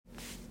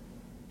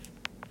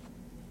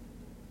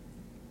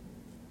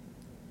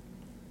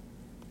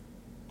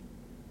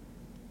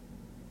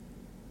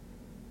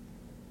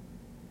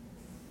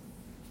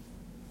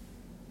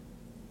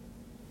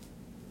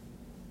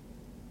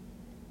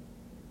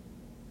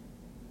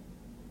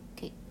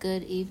Okay,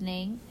 good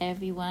evening,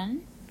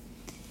 everyone.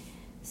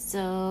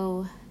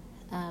 So,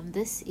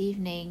 this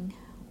evening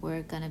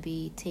we're going to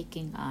be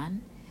taking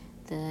on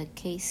the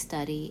case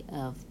study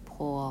of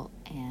Paul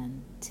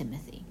and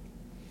Timothy.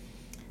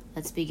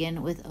 Let's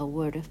begin with a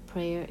word of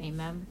prayer.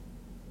 Amen.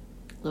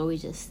 Lord, we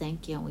just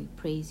thank you and we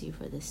praise you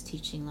for this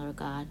teaching, Lord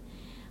God.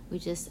 We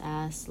just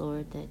ask,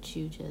 Lord, that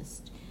you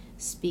just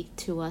speak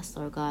to us,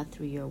 Lord God,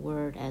 through your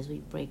word as we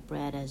break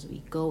bread, as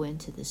we go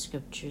into the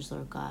scriptures,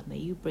 Lord God. May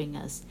you bring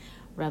us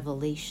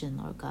revelation,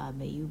 Lord God.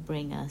 May you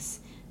bring us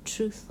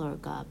truth,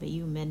 Lord God. May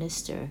you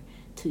minister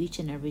to each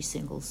and every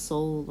single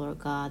soul, Lord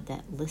God,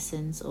 that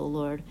listens, oh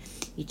Lord.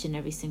 Each and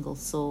every single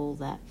soul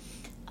that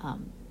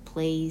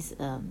plays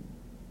the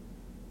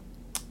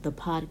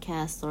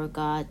podcast, Lord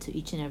God, to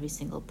each and every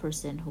single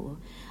person who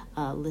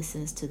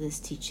listens to this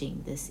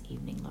teaching this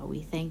evening, Lord.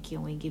 We thank you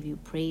and we give you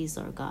praise,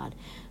 Lord God,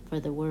 for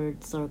the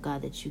words, Lord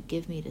God, that you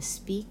give me to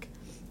speak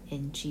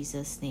in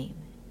Jesus' name.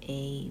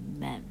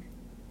 Amen.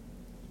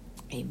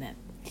 Amen.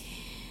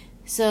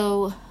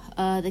 So,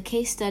 the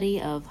case study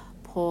of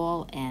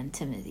Paul and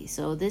Timothy.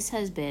 So this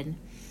has been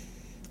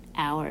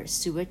our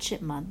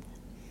stewardship month,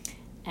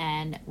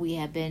 and we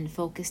have been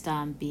focused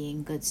on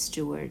being good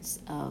stewards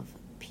of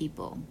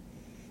people.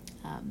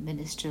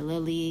 Minister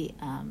Lily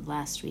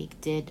last week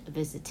did a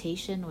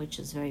visitation, which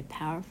was very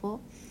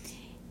powerful,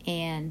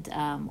 and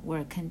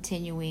we're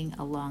continuing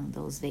along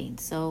those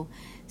veins. So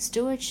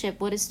stewardship,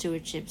 what is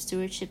stewardship?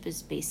 Stewardship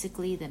is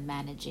basically the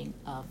managing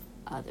of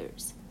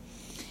others.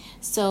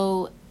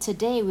 So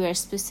today we are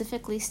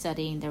specifically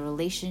studying the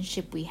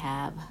relationship we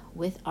have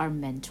with our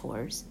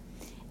mentors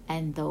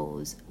and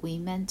those we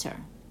mentor.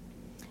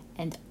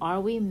 And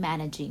are we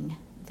managing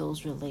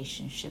those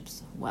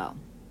relationships well?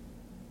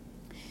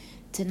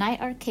 Tonight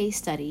our case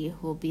study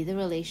will be the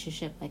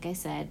relationship, like I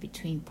said,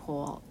 between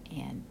Paul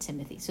and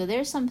Timothy. So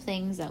there's some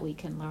things that we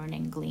can learn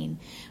and glean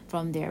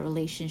from their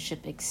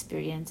relationship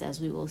experience,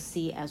 as we will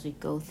see as we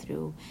go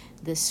through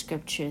the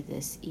scripture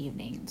this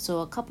evening.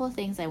 So a couple of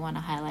things I want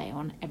to highlight, I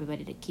want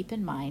everybody to keep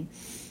in mind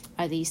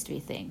are these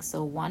three things.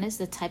 So one is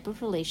the type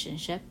of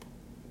relationship,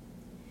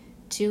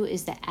 two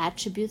is the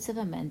attributes of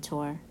a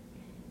mentor,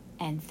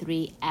 and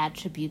three,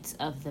 attributes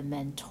of the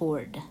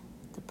mentored,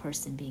 the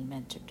person being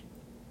mentored.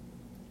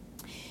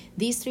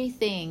 These three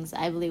things,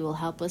 I believe, will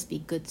help us be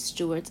good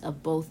stewards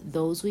of both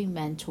those we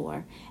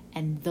mentor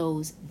and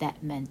those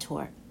that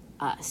mentor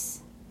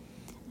us.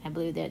 I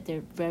believe that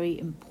they're very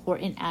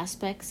important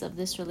aspects of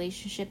this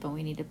relationship, and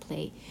we need to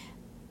pay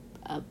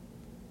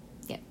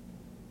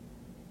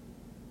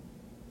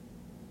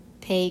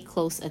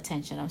close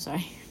attention.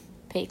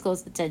 Pay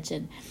close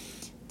attention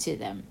to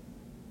them.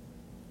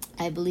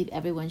 I believe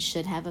everyone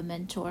should have a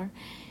mentor,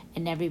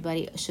 and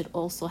everybody should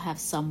also have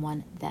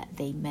someone that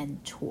they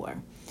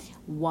mentor.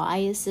 Why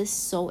is this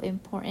so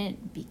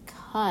important?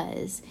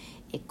 Because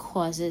it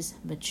causes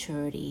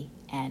maturity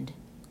and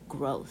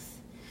growth.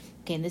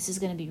 Okay, and this is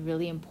going to be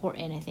really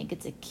important. I think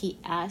it's a key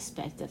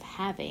aspect of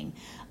having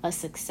a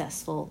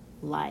successful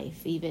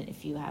life. Even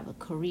if you have a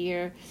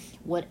career,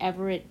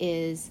 whatever it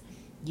is,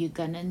 you're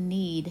going to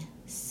need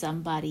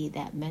somebody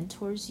that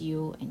mentors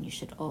you, and you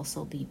should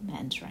also be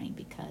mentoring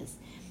because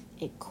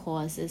it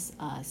causes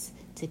us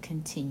to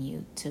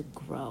continue to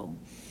grow.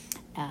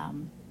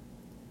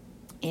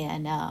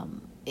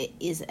 It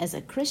is, as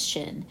a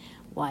Christian,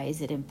 why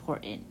is it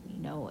important? You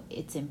know,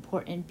 it's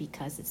important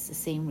because it's the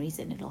same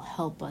reason it'll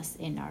help us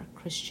in our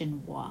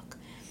Christian walk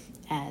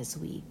as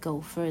we go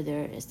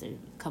further, as they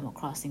come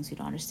across things we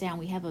don't understand.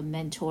 We have a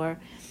mentor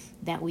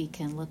that we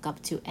can look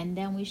up to, and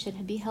then we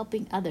should be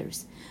helping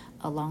others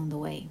along the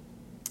way.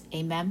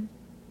 Amen.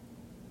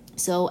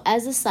 So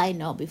as a side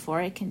note, before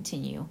I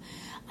continue,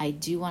 I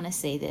do want to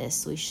say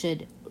this. We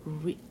should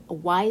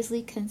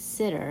wisely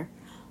consider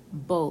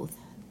both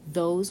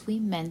those we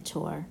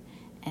mentor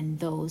and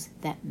those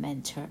that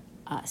mentor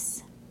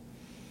us.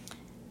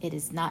 It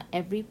is not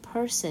every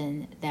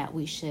person that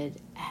we should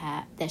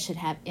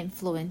have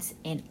influence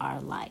in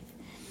our life.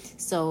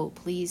 So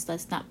please,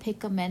 let's not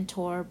pick a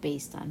mentor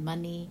based on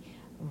money,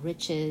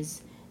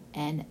 riches,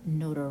 and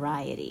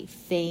notoriety,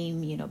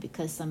 fame,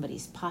 because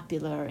somebody's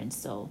popular and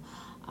so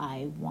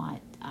I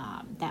want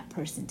that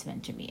person to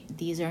mentor me.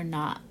 These are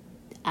not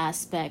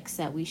aspects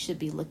that we should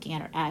be looking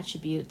at, or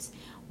attributes,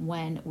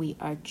 when we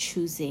are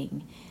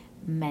choosing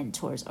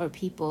mentors or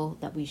people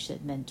that we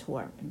should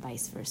mentor, and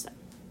vice versa.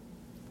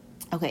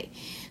 Okay,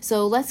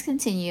 so let's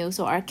continue.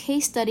 So our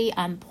case study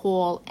on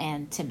Paul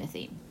and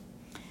Timothy.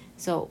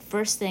 So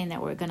first thing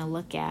that we're going to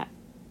look at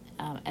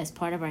as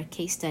part of our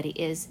case study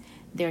is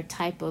their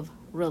type of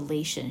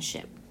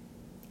relationship.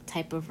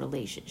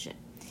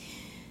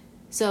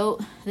 So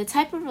the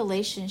type of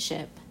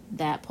relationship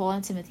that Paul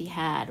and Timothy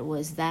had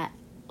was that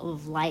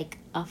of like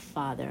a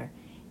father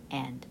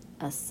and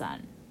a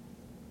son.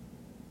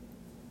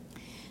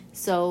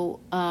 So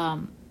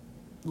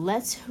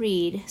let's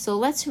read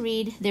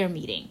their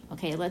meeting.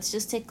 Okay, let's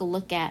just take a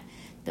look at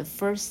the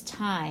first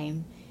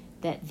time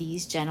that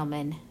these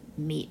gentlemen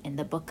meet in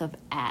the book of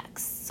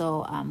Acts.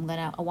 So I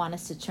want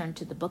us to turn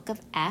to the book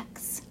of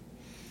Acts,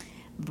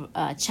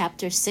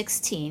 chapter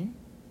 16,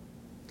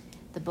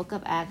 the book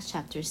of Acts,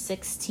 chapter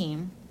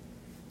 16,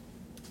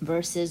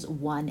 verses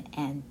 1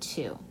 and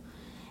 2.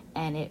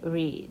 And it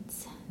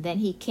reads, "Then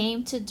he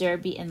came to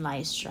Derbe and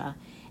Lystra,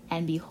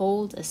 and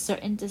behold, a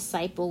certain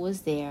disciple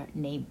was there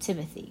named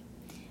Timothy,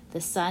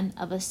 the son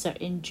of a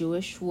certain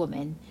Jewish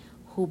woman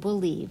who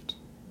believed,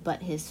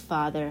 but his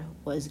father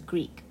was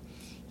Greek.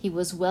 He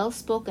was well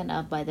spoken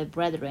of by the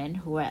brethren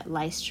who were at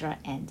Lystra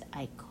and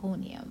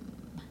Iconium."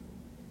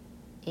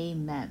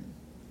 Amen.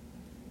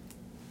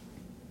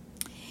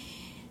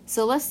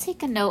 So let's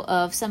take a note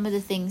of some of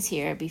the things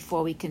here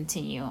before we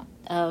continue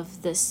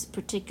of this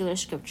particular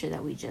scripture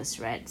that we just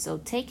read. So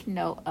take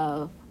note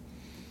of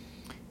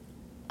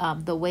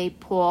the way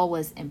Paul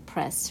was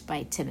impressed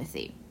by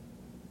Timothy.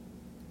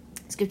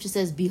 Scripture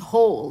says,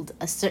 "Behold,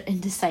 a certain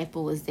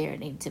disciple was there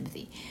named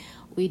Timothy."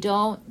 We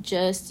don't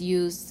just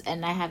use,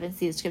 and I haven't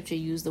seen the scripture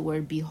use the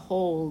word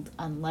behold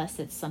unless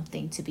it's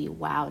something to be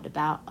wowed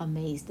about,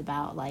 amazed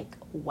about, like,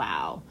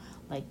 wow,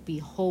 like,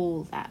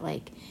 behold that,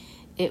 like,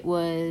 it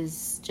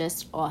was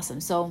just awesome.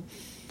 So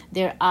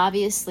there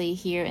obviously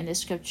here in the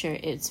scripture,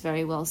 it's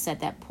very well said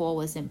that Paul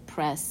was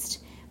impressed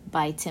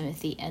by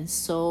Timothy, and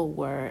so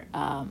were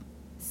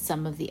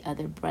some of the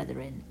other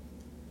brethren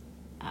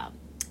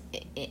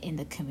in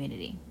the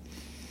community.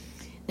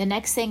 The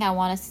next thing I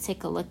want us to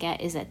take a look at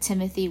is that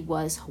Timothy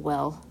was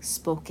well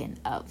spoken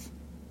of.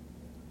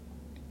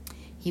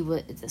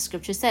 The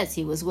scripture says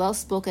he was well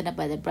spoken of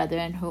by the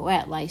brethren who were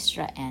at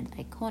Lystra and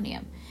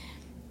Iconium.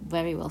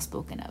 Very well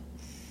spoken of.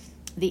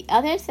 The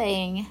other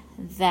thing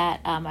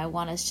that I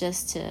want us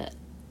just to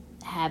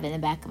have in the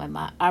back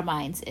of our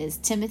minds is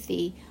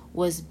Timothy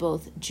was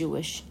both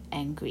Jewish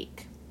and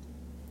Greek.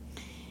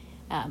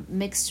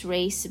 Mixed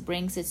race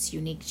brings its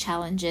unique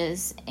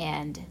challenges,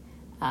 and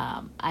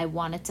I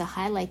wanted to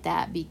highlight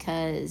that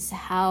because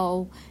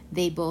how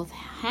they both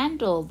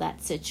handle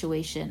that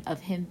situation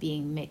of him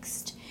being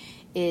mixed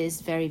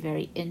is very,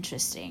 very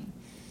interesting.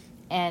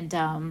 And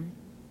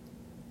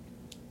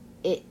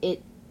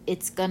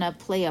it's going to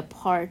play a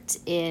part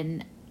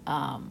in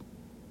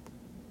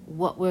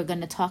what we're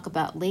going to talk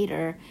about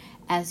later,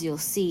 as you'll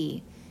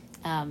see.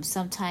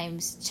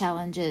 Sometimes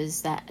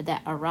challenges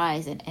that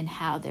arise and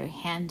how they're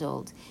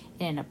handled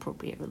in an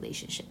appropriate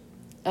relationship.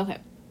 Okay.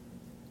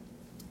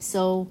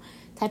 So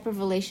type of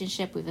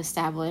relationship we've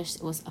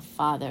established was a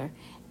father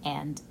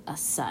and a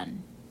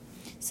son.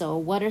 So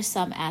what are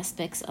some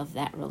aspects of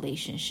that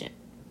relationship?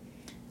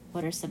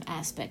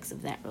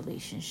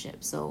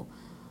 So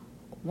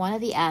one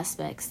of the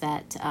aspects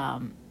that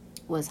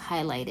was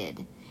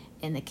highlighted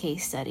in the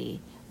case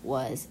study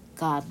was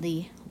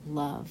godly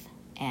love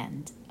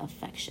and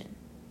affection.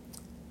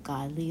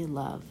 Godly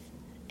love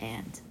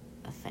and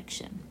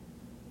affection.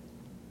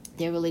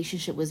 Their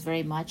relationship was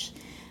very much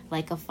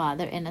like a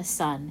father and a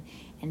son,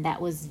 and that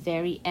was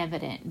very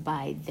evident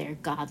by their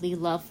godly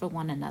love for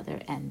one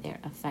another and their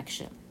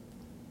affection.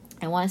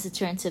 I want us to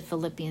turn to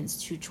Philippians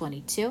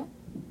 2:22.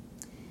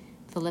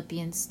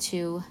 Philippians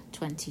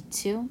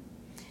 2:22.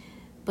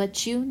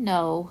 "But you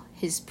know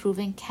his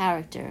proven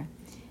character,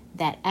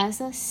 that as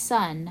a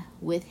son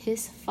with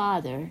his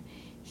father,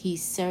 he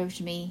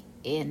served me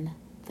in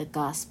the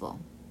gospel."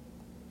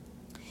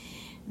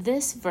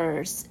 This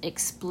verse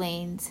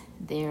explains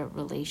their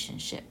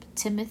relationship.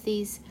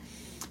 Timothy's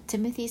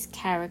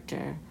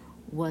character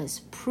was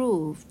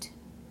proved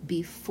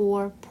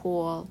before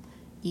Paul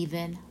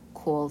even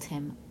called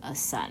him a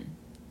son.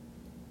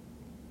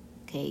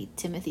 Okay,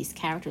 Timothy's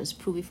character was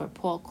proved before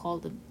Paul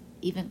called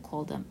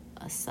him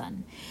a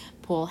son.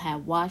 Paul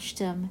had watched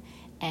him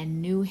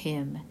and knew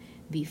him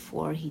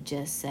before he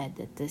just said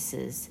that this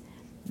is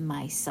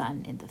my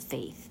son in the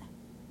faith.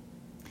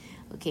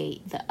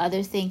 Okay, the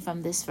other thing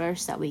from this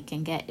verse that we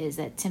can get is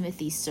that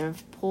Timothy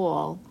served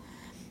Paul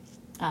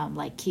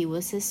like he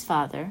was his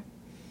father,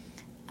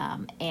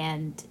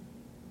 and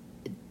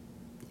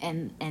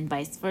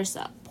vice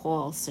versa.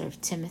 Paul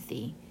served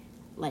Timothy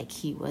like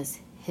he was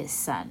his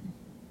son.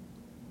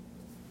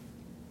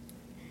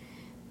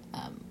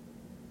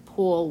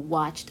 Paul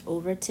watched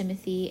over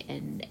Timothy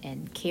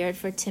and cared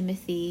for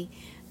Timothy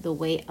the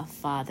way a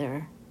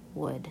father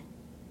would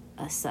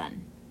a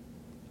son.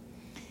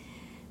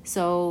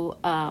 So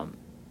I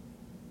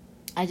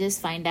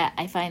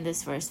find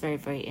this verse very,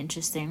 very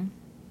interesting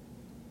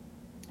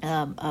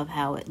of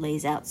how it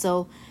lays out.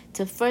 So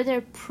to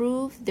further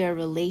prove their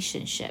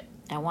relationship,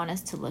 I want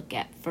us to look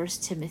at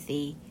 1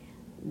 Timothy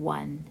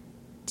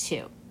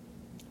 1:2.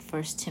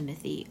 1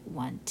 Timothy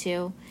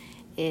 1:2.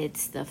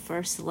 It's the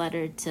first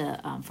letter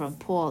from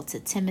Paul to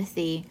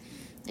Timothy.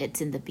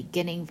 It's in the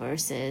beginning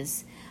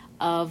verses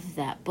of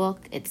that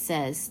book. It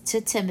says,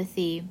 "To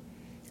Timothy,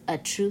 a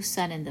true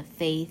son in the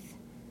faith,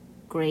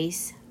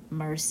 grace,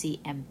 mercy,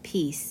 and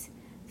peace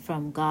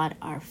from God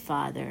our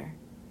Father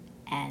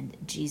and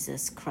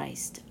Jesus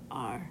Christ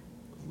our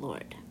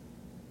Lord."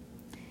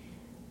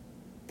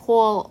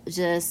 Paul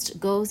just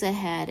goes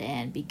ahead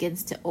and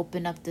begins to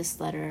open up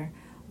this letter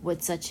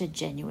with such a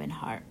genuine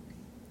heart.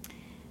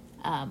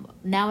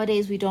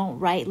 Nowadays, we don't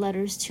write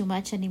letters too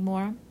much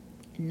anymore.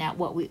 now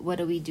what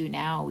do we do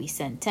now? We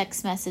send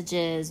text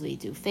messages, we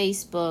do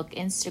Facebook,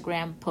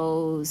 Instagram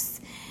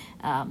posts,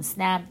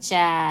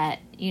 Snapchat,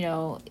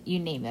 you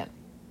name it.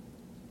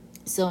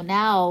 So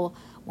now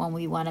when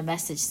we want to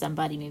message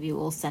somebody, maybe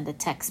we'll send a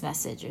text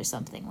message or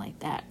something like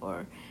that.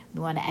 Or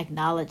we want to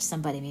acknowledge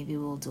somebody, maybe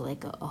we'll do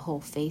like a whole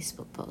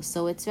Facebook post.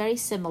 So it's very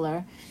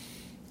similar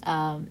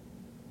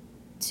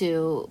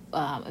to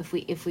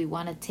if we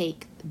want to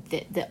take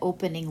the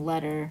opening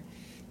letter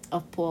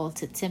of Paul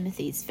to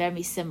Timothy. It's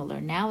very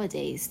similar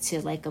nowadays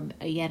to like a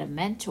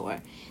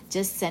mentor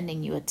just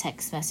sending you a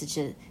text message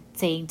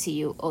saying to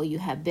you, oh, you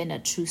have been a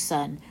true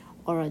son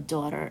or a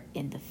daughter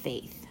in the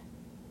faith.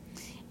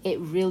 It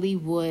really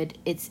would,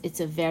 it's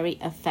a very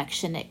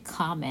affectionate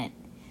comment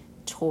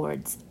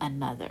towards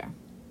another.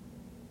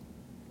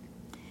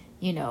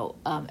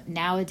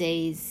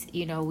 Nowadays,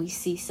 we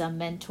see some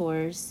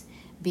mentors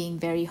being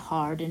very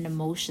hard and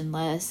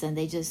emotionless, and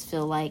they just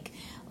feel like,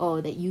 oh,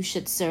 that you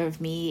should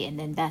serve me, and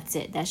then that's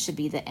it. That should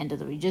be the end of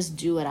the just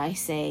do what I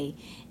say,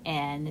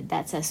 and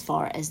that's as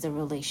far as the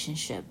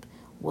relationship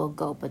will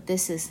go. But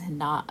this is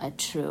not a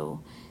true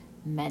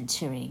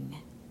mentoring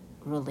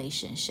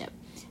relationship.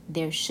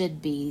 There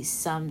should be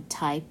some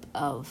type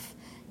of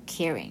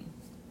caring.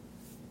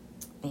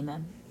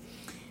 Amen.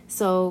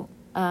 So,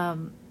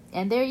 and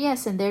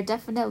there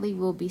definitely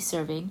will be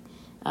serving.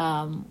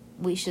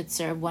 We should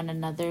serve one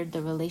another.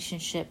 The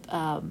relationship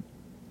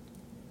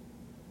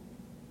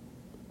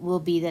will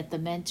be that the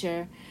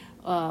mentor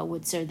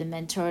would serve the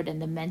mentored,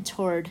 and the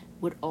mentored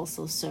would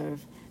also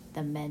serve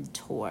the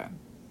mentor.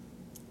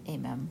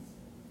 Amen.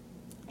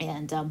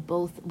 And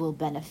both will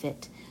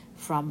benefit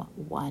from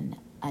one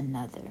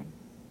another.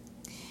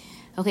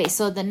 Okay,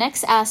 so the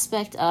next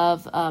aspect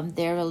of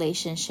their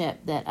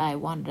relationship that I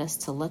wanted us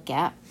to look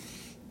at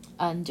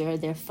under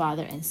their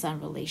father and son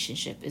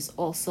relationship is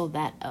also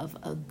that of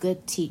a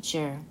good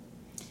teacher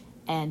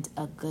and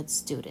a good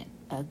student.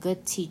 A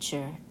good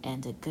teacher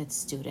and a good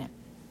student.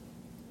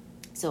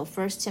 So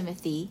 1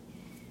 Timothy,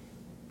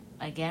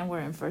 again,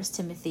 we're in 1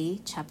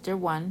 Timothy chapter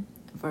 1,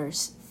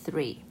 verse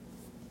 3.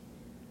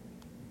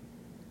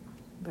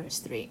 Verse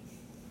 3.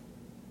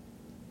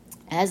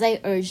 As I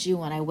urged you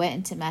when I went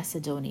into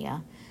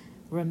Macedonia,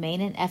 remain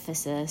in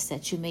Ephesus,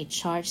 that you may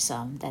charge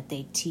some that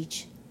they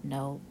teach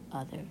no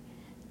other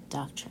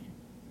doctrine.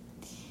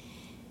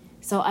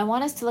 So I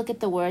want us to look at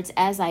the words,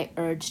 as I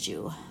urged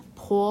you.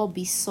 Paul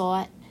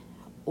besought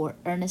or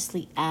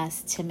earnestly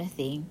asked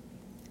Timothy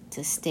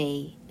to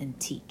stay and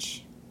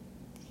teach.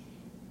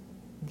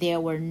 There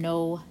were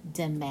no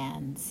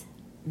demands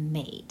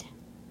made.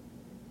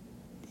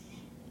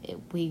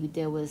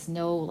 There was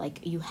no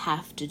like, you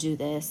have to do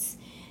this.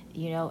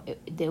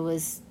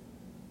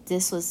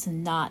 This was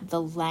not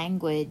the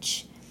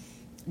language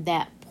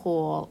that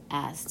Paul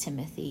asked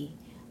Timothy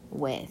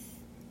with.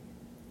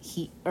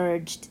 He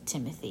urged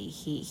Timothy.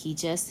 He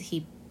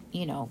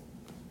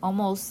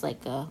almost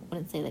like I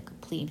wouldn't say like a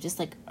plea, just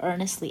like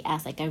earnestly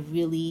asked, like, I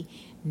really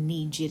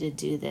need you to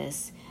do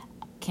this.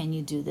 Can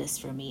you do this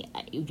for me?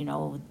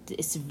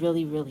 It's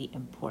really, really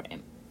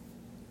important.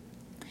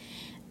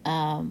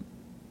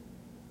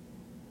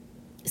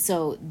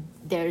 So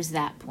there's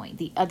that point.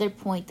 The other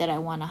point that I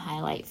want to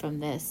highlight from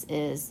this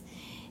is,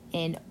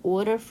 in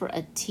order for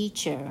a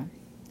teacher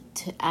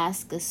to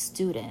ask a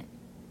student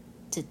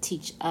to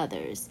teach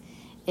others,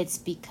 it's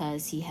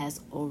because he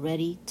has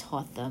already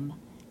taught them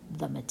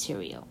the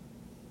material.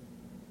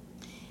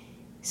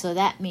 So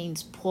that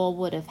means Paul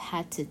would have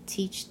had to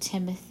teach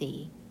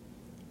Timothy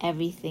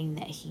everything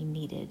that he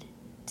needed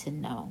to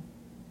know.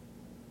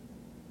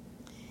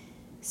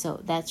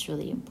 So that's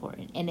really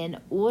important. And in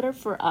order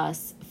for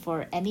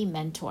any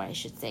mentor,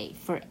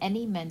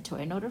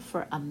 in order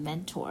for a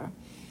mentor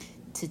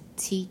to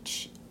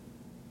teach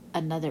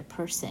another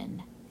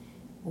person,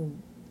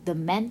 the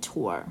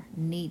mentor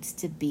needs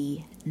to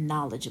be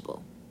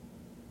knowledgeable,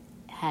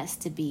 has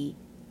to be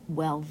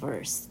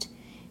well-versed,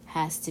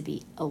 has to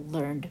be a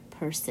learned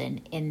person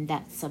in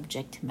that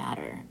subject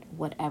matter,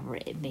 whatever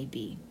it may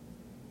be.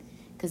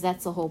 Because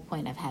that's the whole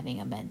point of having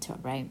a mentor,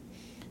 right?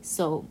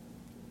 So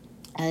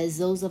as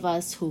those of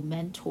us who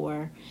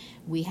mentor,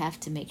 we have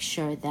to make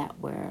sure that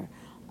we're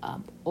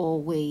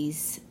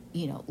always,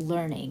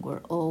 learning.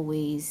 We're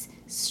always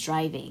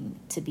striving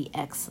to be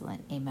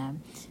excellent.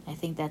 Amen. I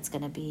think that's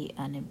going to be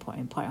an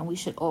important part. And we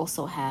should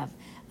also have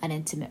an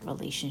intimate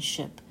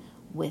relationship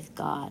with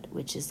God,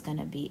 which is going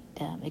to be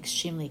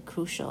extremely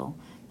crucial,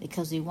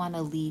 because we want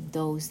to lead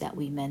those that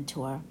we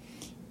mentor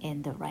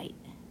in the right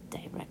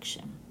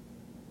direction.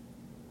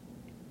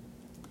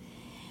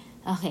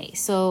 Okay,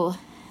 so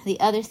the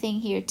other thing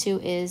here too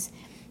is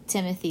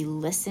Timothy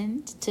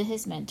listened to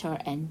his mentor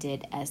and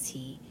did as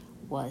he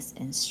was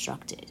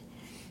instructed.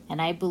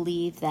 And I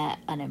believe that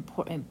an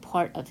important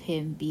part of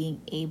him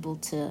being able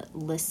to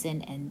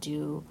listen and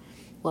do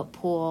what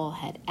Paul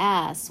had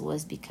asked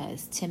was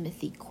because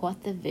Timothy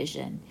caught the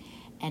vision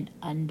and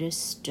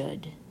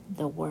understood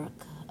the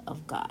work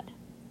of God.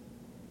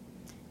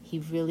 He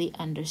really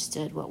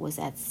understood what was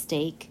at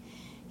stake.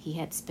 He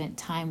had spent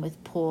time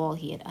with Paul.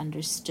 He had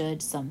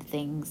understood some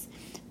things.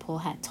 Paul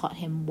had taught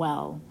him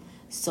well,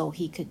 so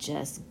he could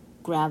just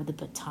grab the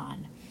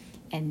baton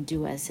and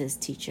do as his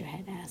teacher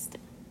had asked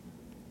him.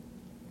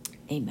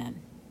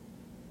 Amen.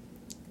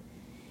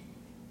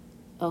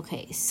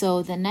 Okay,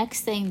 so the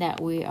next thing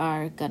that we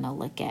are going to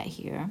look at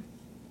here.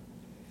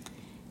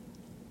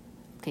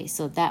 Okay,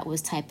 so that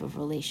was type of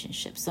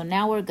relationship. So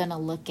now we're going to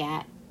look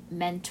at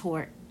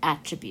mentor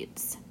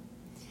attributes.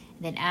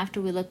 And then after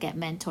we look at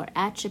mentor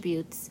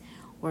attributes,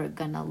 we're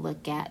going to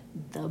look at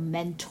the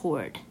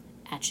mentored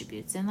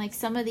attributes. And like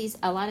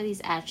a lot of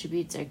these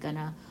attributes are going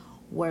to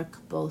work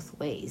both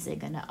ways. They're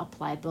going to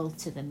apply both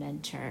to the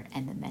mentor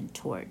and the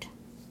mentored.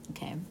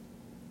 Okay.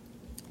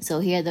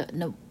 So here,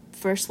 the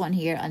first one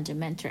here under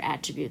mentor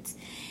attributes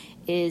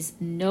is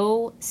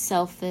no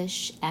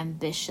selfish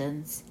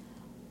ambitions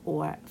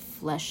or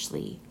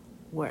fleshly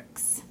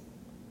works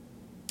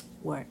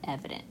were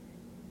evident.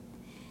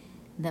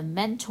 The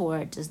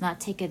mentor does not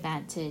take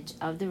advantage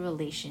of the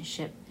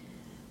relationship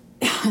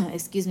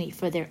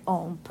for their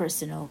own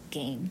personal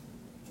gain.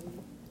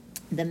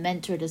 The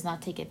mentor does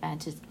not take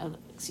advantage of,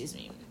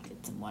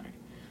 get some water.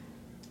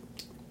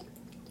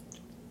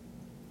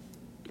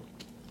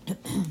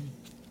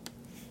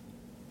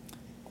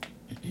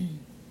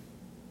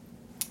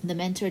 The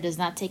mentor does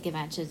not take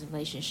advantage of the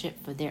relationship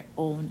for their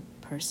own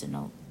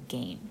personal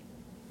gain.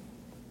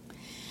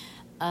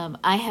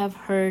 I have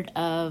heard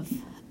of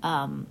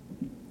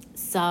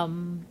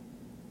some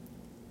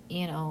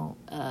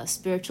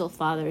spiritual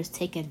fathers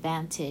take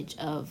advantage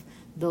of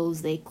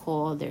those they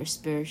call their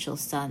spiritual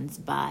sons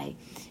by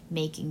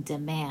making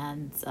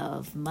demands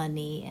of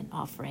money and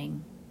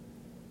offering,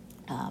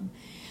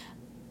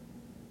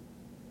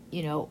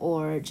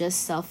 or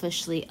just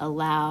selfishly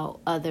allow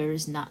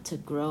others not to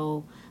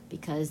grow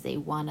because they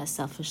want to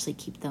selfishly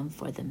keep them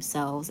for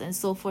themselves, and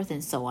so forth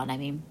and so on. I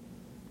mean,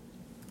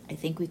 I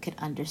think we could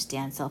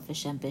understand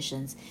selfish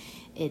ambitions.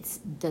 It's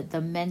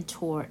the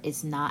mentor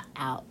is not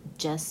out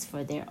just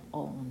for their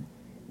own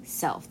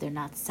self. They're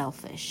not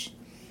selfish.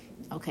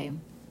 Okay.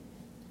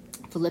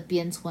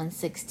 Philippians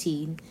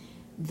 1:16,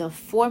 the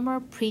former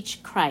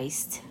preach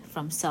Christ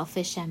from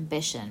selfish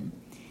ambition,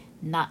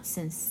 not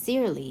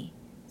sincerely,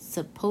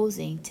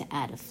 supposing to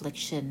add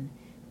affliction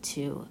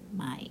to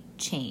my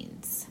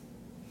chains.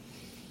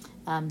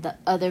 The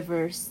other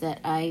verse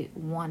that I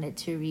wanted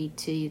to read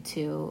to you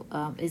too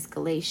is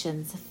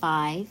Galatians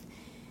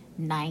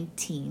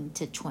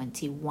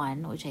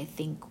 5:19-21, which I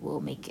think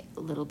will make it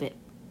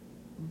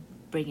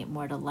bring it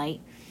more to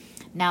light.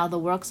 Now the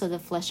works of the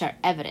flesh are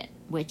evident,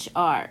 which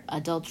are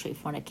adultery,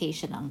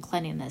 fornication,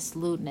 uncleanness,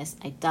 lewdness,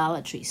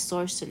 idolatry,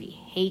 sorcery,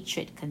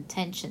 hatred,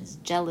 contentions,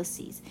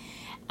 jealousies,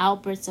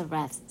 outbursts of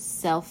wrath,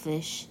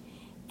 selfish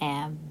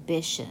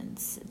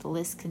ambitions. The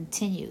list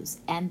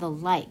continues, and the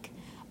like,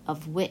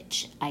 of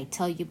which I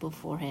tell you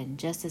beforehand,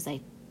 just as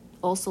I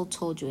also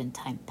told you in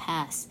time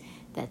past,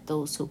 that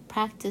those who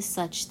practice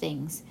such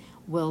things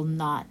will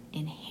not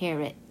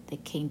inherit the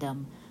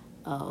kingdom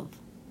of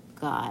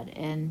God.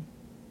 And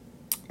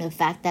the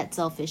fact that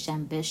selfish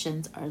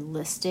ambitions are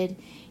listed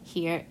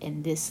here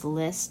in this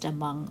list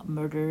among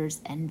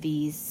murders,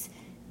 envies,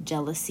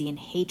 jealousy, and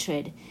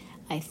hatred,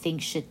 I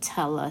think should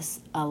tell us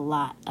a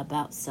lot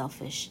about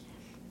selfish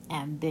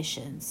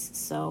ambitions.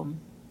 So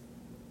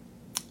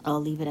I'll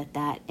leave it at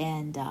that,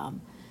 and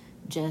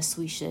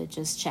we should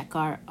just check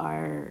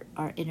our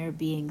inner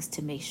beings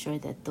to make sure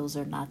that those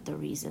are not the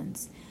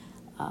reasons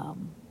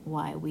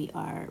why we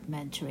are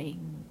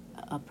mentoring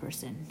a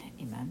person.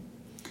 Amen.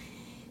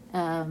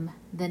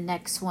 The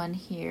next one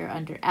here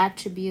under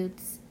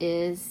attributes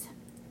is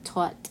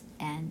taught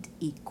and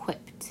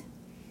equipped.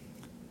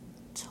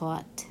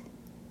 Taught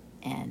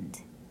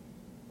and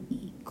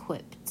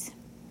equipped.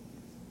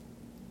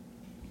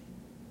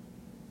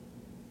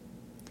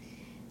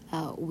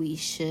 We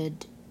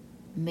should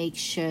make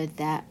sure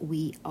that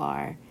we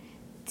are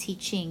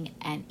teaching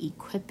and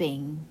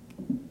equipping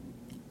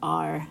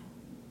the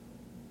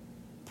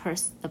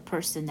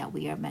person that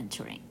we are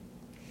mentoring.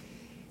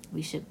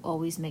 We should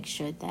always make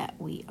sure that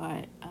we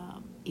are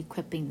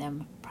equipping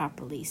them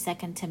properly.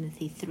 2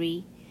 Timothy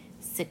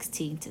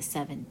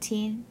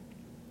 3:16-17.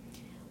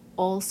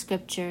 All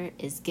scripture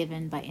is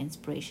given by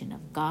inspiration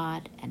of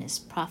God and is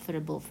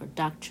profitable for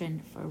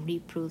doctrine, for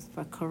reproof,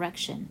 for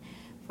correction,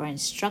 for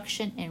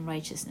instruction in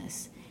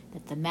righteousness,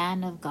 that the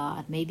man of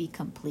God may be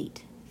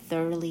complete,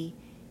 thoroughly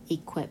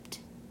equipped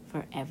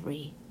for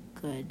every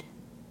good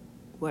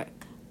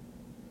work.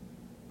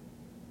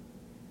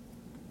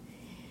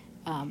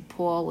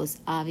 Paul was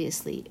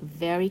obviously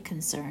very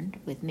concerned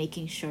with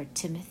making sure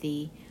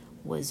Timothy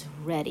was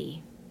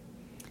ready,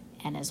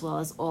 and as well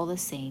as all the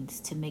saints,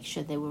 to make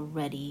sure they were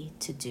ready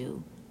to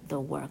do the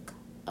work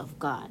of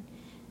God.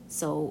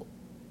 So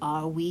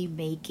are we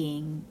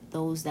making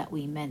those that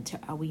we mentor,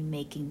 are we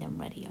making them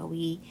ready? Are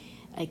we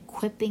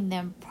equipping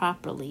them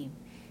properly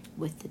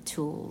with the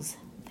tools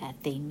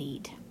that they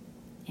need?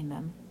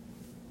 Amen.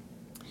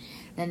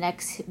 The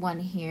next one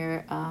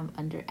here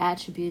under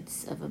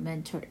attributes of a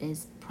mentor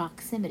is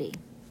proximity.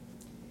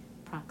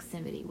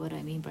 Proximity. What do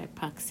I mean by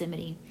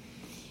proximity?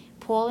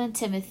 Paul and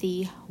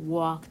Timothy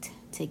walked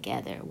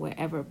together.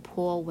 Wherever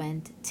Paul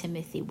went,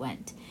 Timothy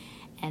went,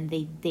 and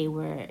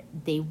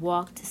they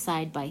walked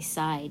side by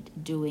side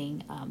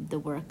doing the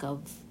work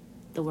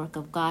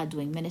of God,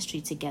 doing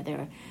ministry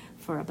together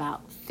for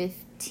about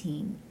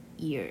 15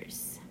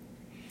 years.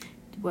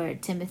 Where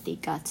Timothy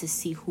got to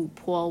see who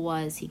Paul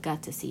was, he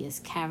got to see his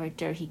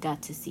character, he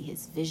got to see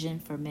his vision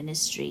for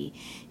ministry,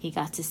 he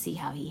got to see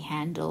how he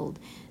handled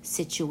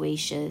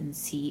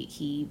situations.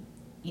 He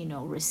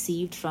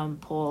received from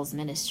Paul's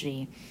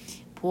ministry.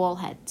 Paul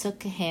had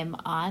took him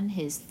on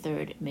his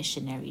third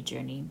missionary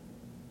journey,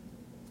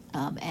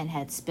 and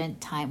had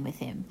spent time with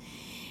him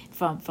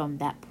from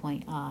that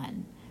point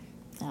on.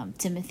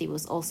 Timothy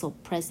was also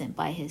present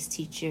by his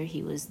teacher.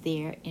 He was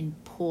there in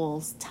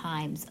Paul's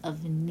times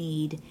of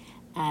need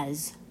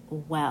as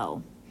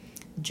well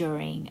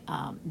during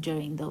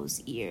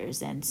those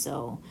years. And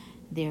so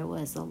there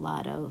was a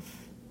lot of,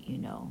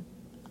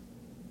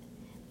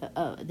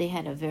 they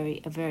had a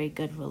very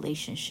good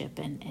relationship,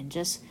 and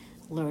just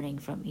learning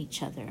from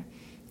each other.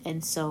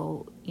 And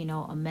so, a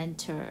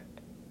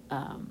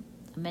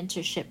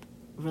mentorship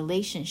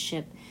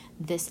relationship,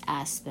 this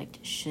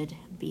aspect should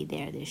be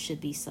there. There should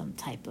be some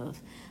type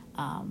of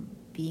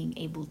being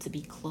able to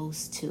be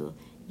close to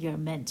your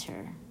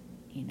mentor,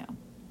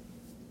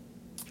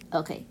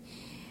 Okay,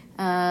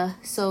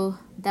 so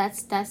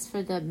that's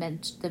for the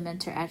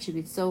mentor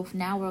attributes. So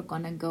now we're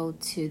going to go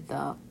to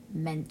the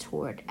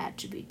mentored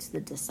attributes,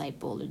 the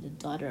disciple or the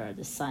daughter or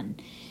the son,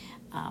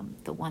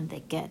 the one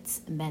that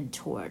gets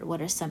mentored.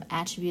 What are some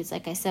attributes?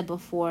 Like I said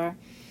before,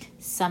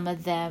 some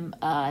of them,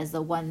 as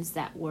the ones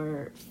that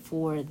were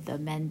for the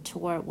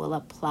mentor, will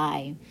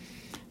apply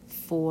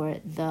for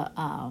the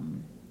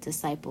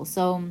disciple.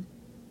 So,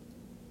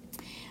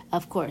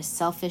 of course,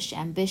 selfish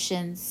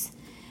ambitions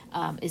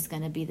is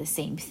going to be the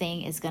same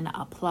thing. It's going to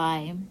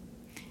apply.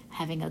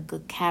 Having a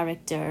good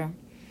character,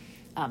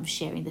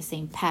 sharing the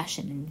same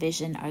passion and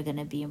vision are going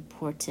to be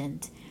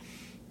important.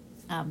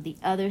 The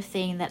other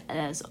thing that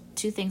is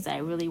two things that I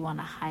really want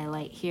to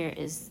highlight here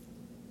is,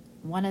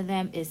 one of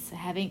them is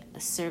having a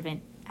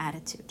servant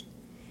attitude.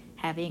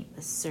 Having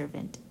a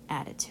servant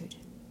attitude.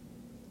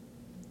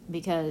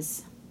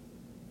 Because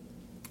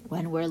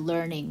when we're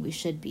learning, we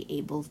should be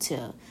able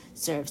to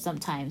serve.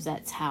 Sometimes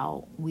that's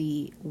how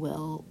we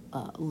will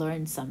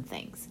learn some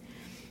things.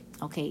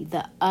 Okay,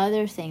 the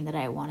other thing that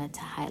I wanted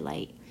to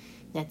highlight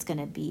that's going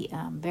to be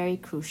very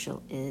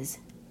crucial is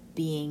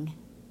being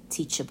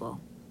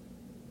teachable.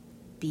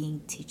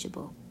 Being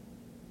teachable.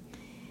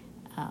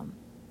 I'm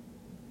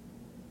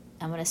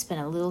going to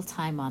spend a little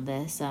time on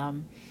this.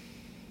 And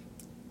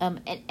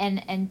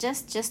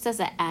just as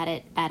an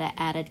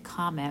added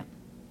comment,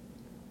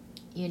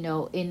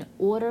 in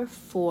order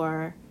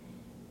for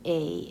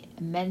a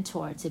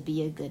mentor to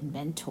be a good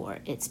mentor,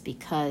 it's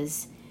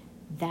because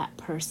that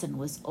person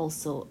was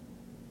also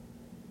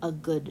a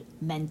good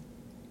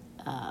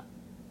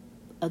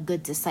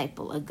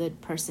disciple, a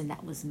good person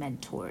that was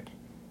mentored,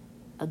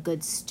 a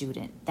good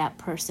student. That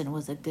person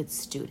was a good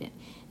student.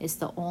 It's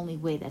the only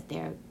way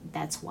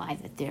that's why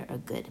they're a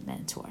good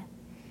mentor.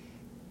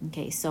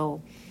 Okay,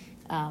 so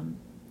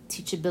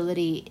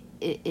teachability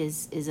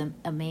is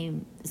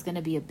going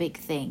to be a big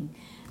thing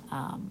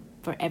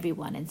for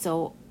everyone. And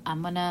so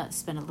I'm going to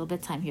spend a little bit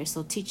of time here.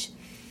 So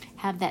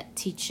have that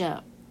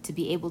teacher to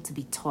be able to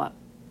be taught,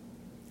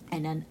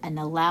 and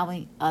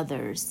allowing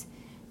others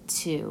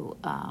to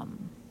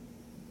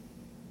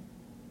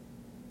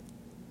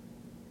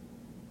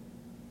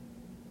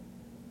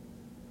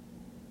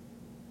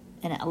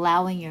and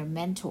allowing your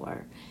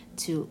mentor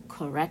to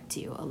correct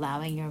you,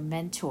 allowing your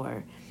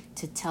mentor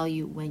to tell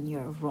you when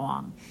you're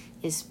wrong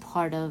is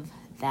part of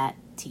that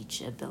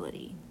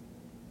teachability.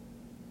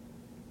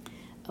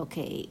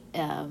 Okay,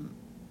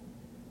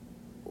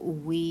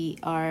 we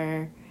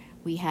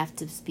have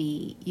to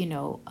be,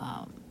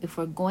 if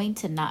we're going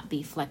to not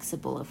be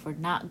flexible, if we're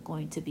not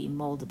going to be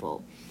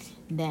moldable,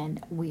 then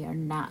we are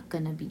not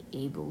going to be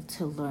able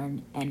to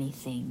learn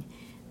anything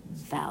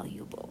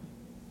valuable.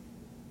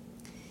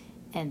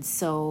 And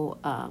so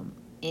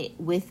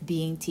with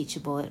being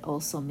teachable, it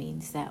also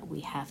means that we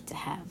have to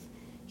have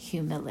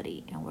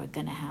humility, and we're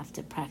going to have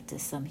to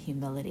practice some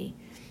humility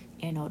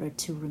in order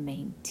to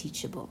remain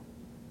teachable.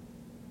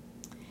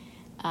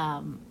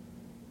 I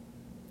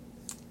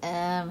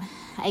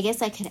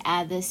guess I could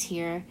add this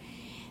here.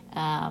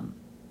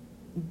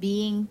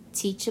 Being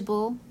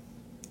teachable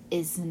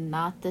is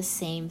not the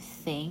same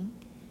thing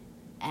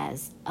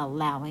as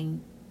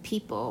allowing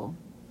people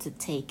to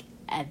take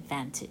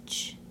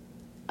advantage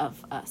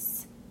of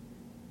us.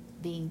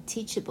 Being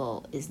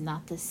teachable is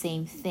not the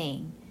same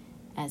thing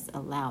as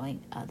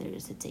allowing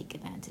others to take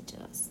advantage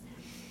of us.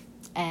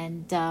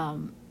 And,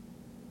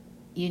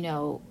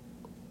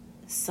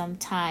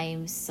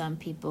 sometimes some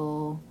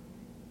people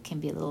can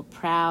be a little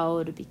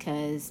proud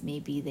because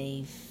maybe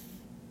they've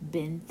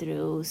been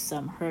through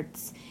some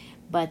hurts,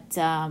 but,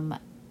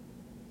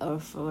 or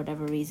for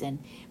whatever reason,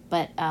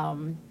 but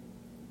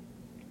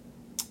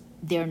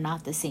they're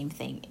not the same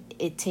thing.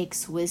 It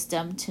takes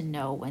wisdom to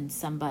know when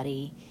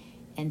somebody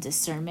and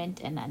discernment.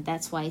 And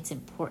that's why it's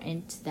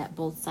important that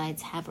both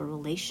sides have a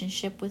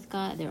relationship with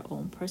God, their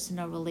own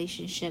personal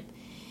relationship.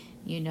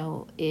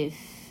 If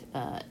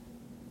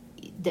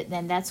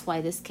then that's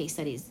why this case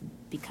study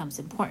becomes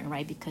important,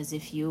 right? Because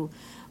if you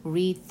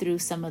read through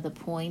some of the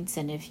points,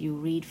 and if you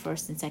read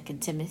 1st and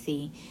 2nd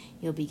Timothy,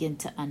 you'll begin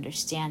to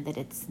understand that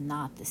it's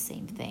not the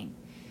same thing.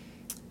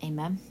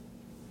 Amen.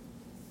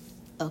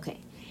 Okay,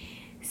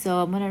 so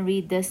I'm going to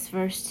read this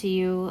verse to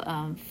you,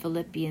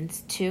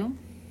 Philippians 2,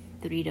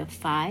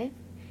 3-5.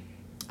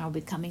 I'll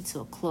be coming to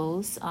a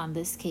close on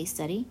this case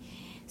study.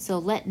 So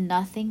let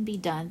nothing be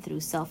done through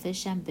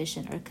selfish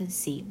ambition or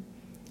conceit,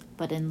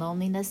 but in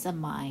loneliness of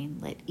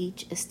mind, let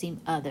each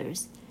esteem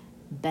others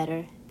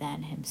better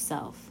than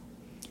himself.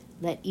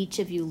 Let each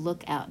of you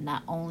look out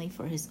not only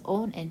for his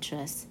own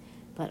interests,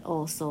 but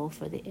also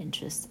for the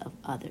interests of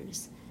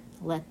others.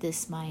 Let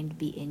this mind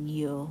be in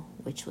you,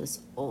 which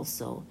was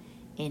also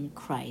in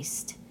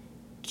Christ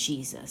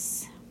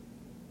Jesus.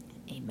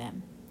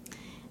 Amen.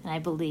 And I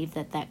believe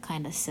that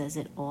kind of says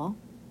it all.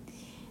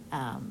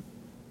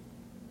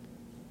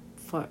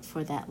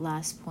 For that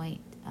last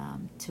point,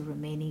 to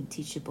remaining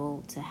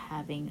teachable, to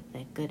having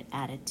a good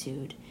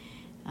attitude,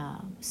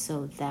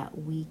 so that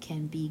we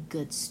can be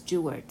good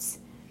stewards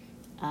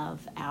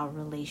of our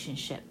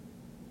relationship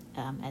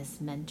as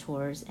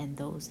mentors and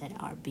those that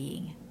are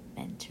being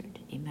mentored.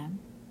 Amen.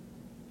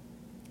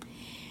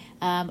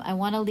 I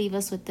want to leave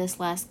us with this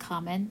last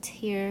comment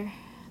here.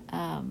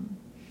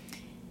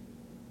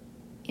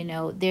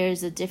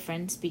 There's a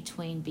difference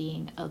between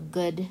being a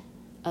good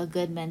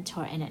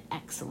mentor and an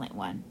excellent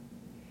one.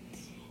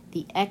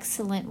 The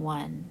excellent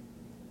one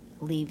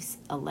leaves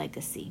a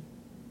legacy.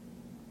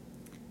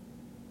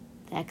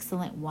 The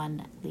excellent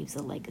one leaves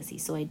a legacy.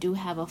 So I do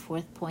have a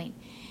 4th point,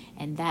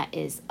 and that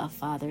is a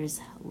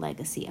father's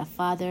legacy. A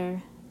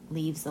father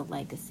leaves a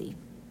legacy.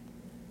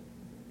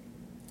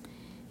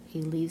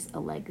 He leaves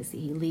a legacy.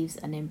 He leaves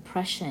an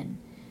impression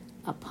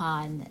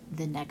upon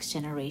the next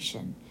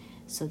generation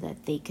so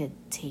that they could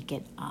take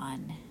it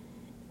on.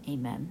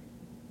 Amen.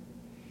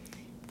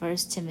 1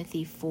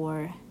 Timothy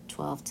 4,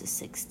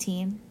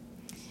 12-16.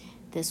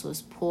 This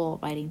was Paul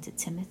writing to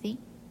Timothy.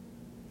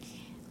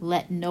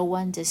 Let no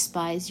one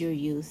despise your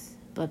youth,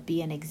 but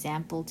be an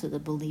example to the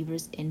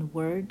believers in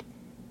word,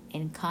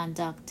 in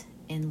conduct,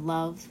 in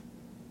love,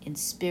 in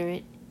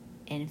spirit,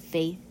 in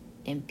faith,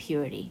 in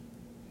purity.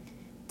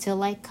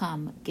 Till I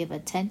come, give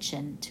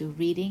attention to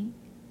reading,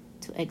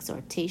 to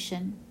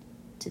exhortation,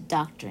 to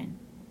doctrine.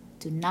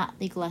 Do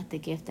not neglect the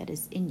gift that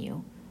is in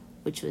you,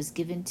 which was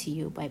given to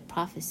you by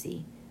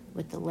prophecy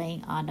with the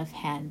laying on of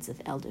hands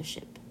of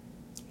eldership.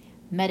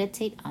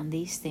 Meditate on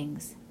these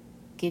things.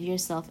 Give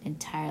yourself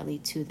entirely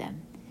to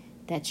them,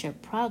 that your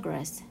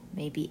progress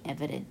may be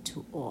evident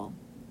to all.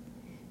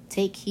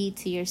 Take heed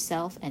to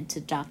yourself and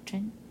to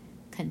doctrine.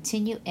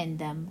 Continue in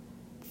them,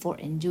 for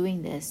in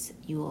doing this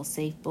you will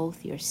save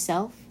both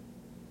yourself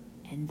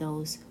and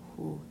those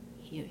who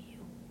hear you.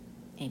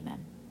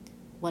 Amen.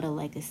 What a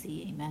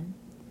legacy. Amen.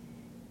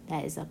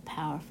 That is a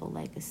powerful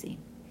legacy.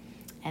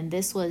 And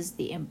this was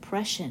the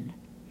impression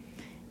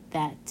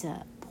that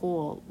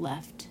Paul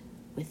left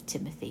with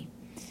Timothy.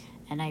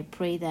 And I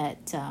pray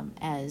that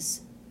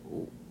as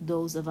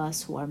those of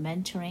us who are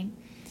mentoring,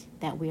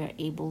 that we are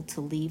able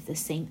to leave the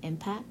same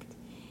impact,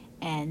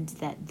 and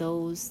that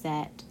those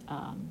that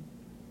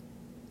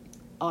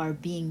are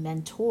being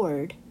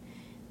mentored,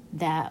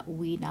 that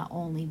we not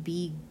only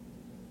be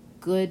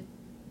good,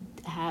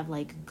 have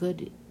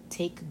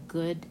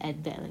great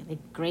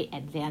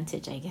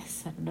advantage, I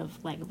guess, I don't know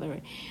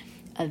if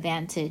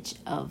advantage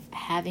of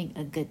having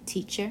a good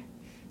teacher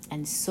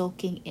and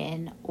soaking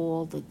in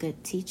all the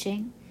good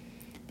teaching,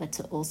 but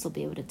to also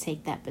be able to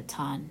take that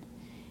baton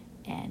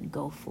and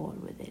go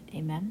forward with it.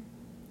 Amen.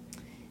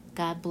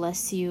 God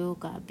bless you.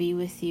 God be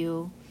with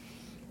you.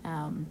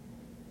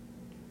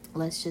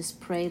 Let's just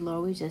pray.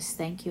 Lord, we just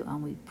thank you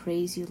and we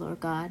praise you,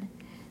 Lord God,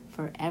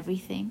 for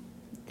everything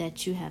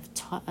that you have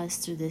taught us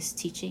through this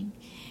teaching.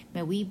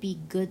 May we be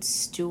good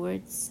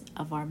stewards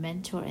of our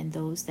mentor and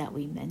those that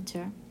we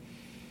mentor.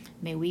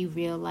 May we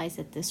realize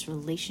that this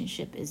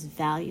relationship is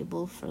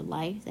valuable for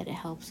life, that it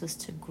helps us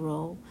to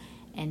grow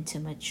and to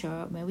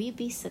mature. May we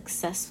be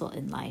successful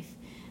in life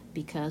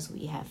because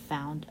we have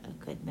found a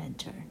good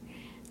mentor.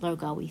 Lord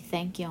God, we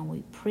thank you and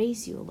we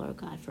praise you, Lord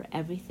God, for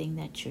everything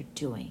that you're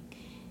doing.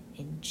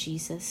 In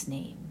Jesus'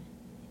 name,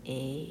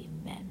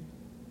 amen.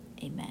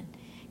 Amen.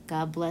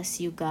 God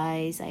bless you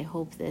guys. I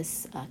hope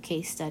this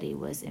case study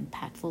was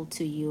impactful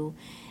to you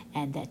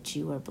and that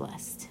you are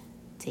blessed.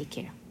 Take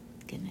care.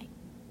 Good night.